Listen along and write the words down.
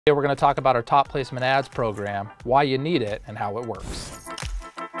Today we're going to talk about our top placement ads program, why you need it, and how it works.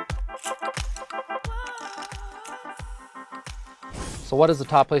 So what is the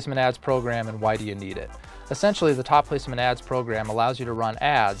top placement ads program and why do you need it? Essentially, the top placement ads program allows you to run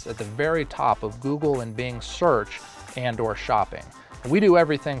ads at the very top of Google and Bing search and/or shopping. We do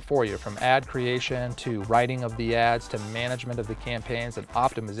everything for you, from ad creation to writing of the ads to management of the campaigns and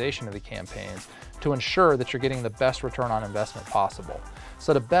optimization of the campaigns to ensure that you're getting the best return on investment possible.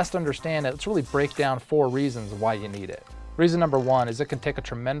 So to best understand it, let's really break down 4 reasons why you need it. Reason number 1 is it can take a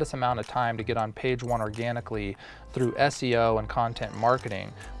tremendous amount of time to get on page 1 organically through SEO and content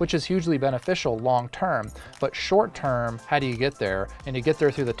marketing, which is hugely beneficial long term, but short term, how do you get there? And you get there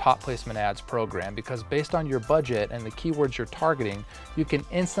through the top placement ads program, because based on your budget and the keywords you're targeting, you can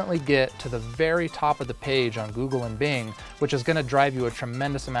instantly get to the very top of the page on Google and Bing, which is going to drive you a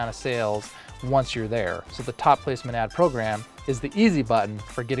tremendous amount of sales once you're there. So the top placement ad program is the easy button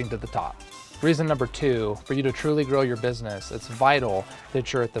for getting to the top. Reason number 2, for you to truly grow your business, it's vital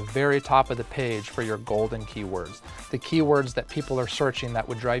that you're at the very top of the page for your golden keywords, the keywords that people are searching that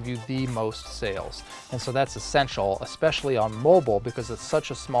would drive you the most sales. And so that's essential, especially on mobile, because it's such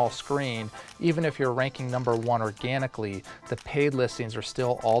a small screen. Even if you're ranking number 1 organically, the paid listings are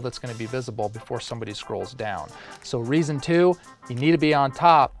still all that's going to be visible before somebody scrolls down. So reason 2, you need to be on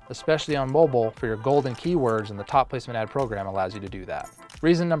top, especially on mobile, for your golden keywords, and the top placement ad program allows you to do that.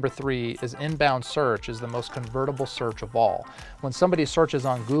 Reason number 3 is inbound search is the most convertible search of all. When somebody searches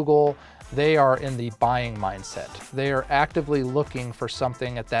on Google, they are in the buying mindset. They are actively looking for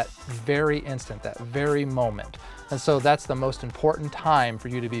something at that very instant, that very moment. And so that's the most important time for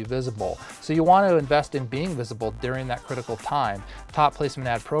you to be visible. So you want to invest in being visible during that critical time. Top placement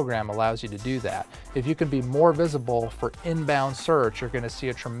ad program allows you to do that. If you can be more visible for inbound search, you're going to see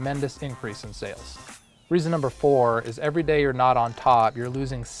a tremendous increase in sales. Reason number 4 is every day you're not on top, you're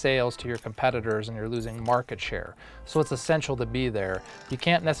losing sales to your competitors and you're losing market share. So it's essential to be there. You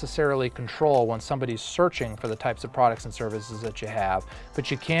can't necessarily control when somebody's searching for the types of products and services that you have,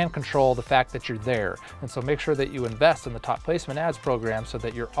 but you can control the fact that you're there. And so make sure that you invest in the top placement ads program so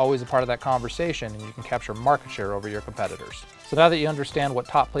that you're always a part of that conversation and you can capture market share over your competitors. So now that you understand what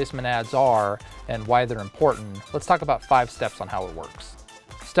top placement ads are and why they're important, let's talk about 5 steps on how it works.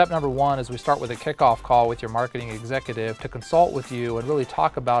 Step number 1 is we start with a kickoff call with your marketing executive to consult with you and really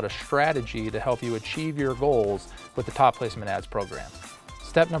talk about a strategy to help you achieve your goals with the top placement ads program.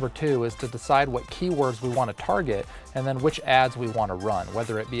 Step number 2 is to decide what keywords we want to target and then which ads we want to run,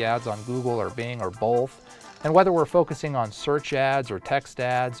 whether it be ads on Google or Bing or both. And whether we're focusing on search ads or text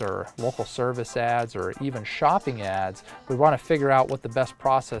ads or local service ads or even shopping ads, we want to figure out what the best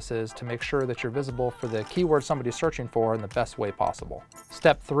process is to make sure that you're visible for the keyword somebody's searching for in the best way possible.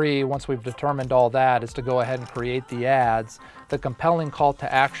 Step 3, once we've determined all that, is to go ahead and create the ads, the compelling call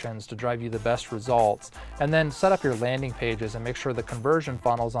to actions to drive you the best results, and then set up your landing pages and make sure the conversion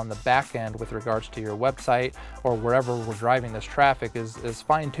funnels on the back end with regards to your website or wherever we're driving this traffic is as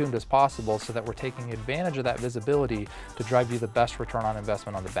fine-tuned as possible so that we're taking advantage of that visibility to drive you the best return on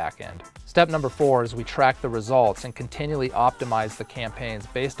investment on the back end. Step number 4 is we track the results and continually optimize the campaigns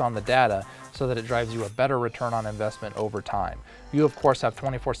based on the data so that it drives you a better return on investment over time. You of course have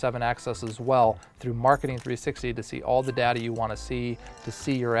 24/7 access as well through Marketing 360 to see all the data you want to see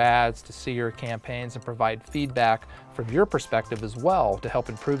your ads, to see your campaigns, and provide feedback from your perspective as well to help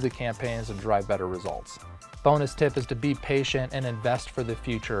improve the campaigns and drive better results. Bonus tip is to be patient and invest for the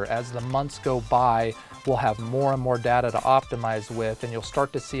future. As the months go by, we'll have more and more data to optimize with, and you'll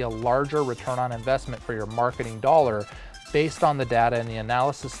start to see a larger return on investment for your marketing dollar based on the data and the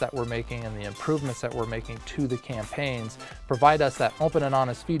analysis that we're making and the improvements that we're making to the campaigns. Provide us that open and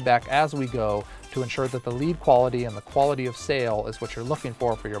honest feedback as we go to ensure that the lead quality and the quality of sale is what you're looking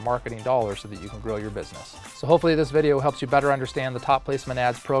for your marketing dollars so that you can grow your business. So hopefully this video helps you better understand the top placement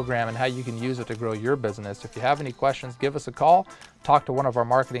ads program and how you can use it to grow your business. If you have any questions, give us a call, talk to one of our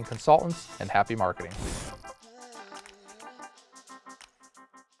marketing consultants, and happy marketing.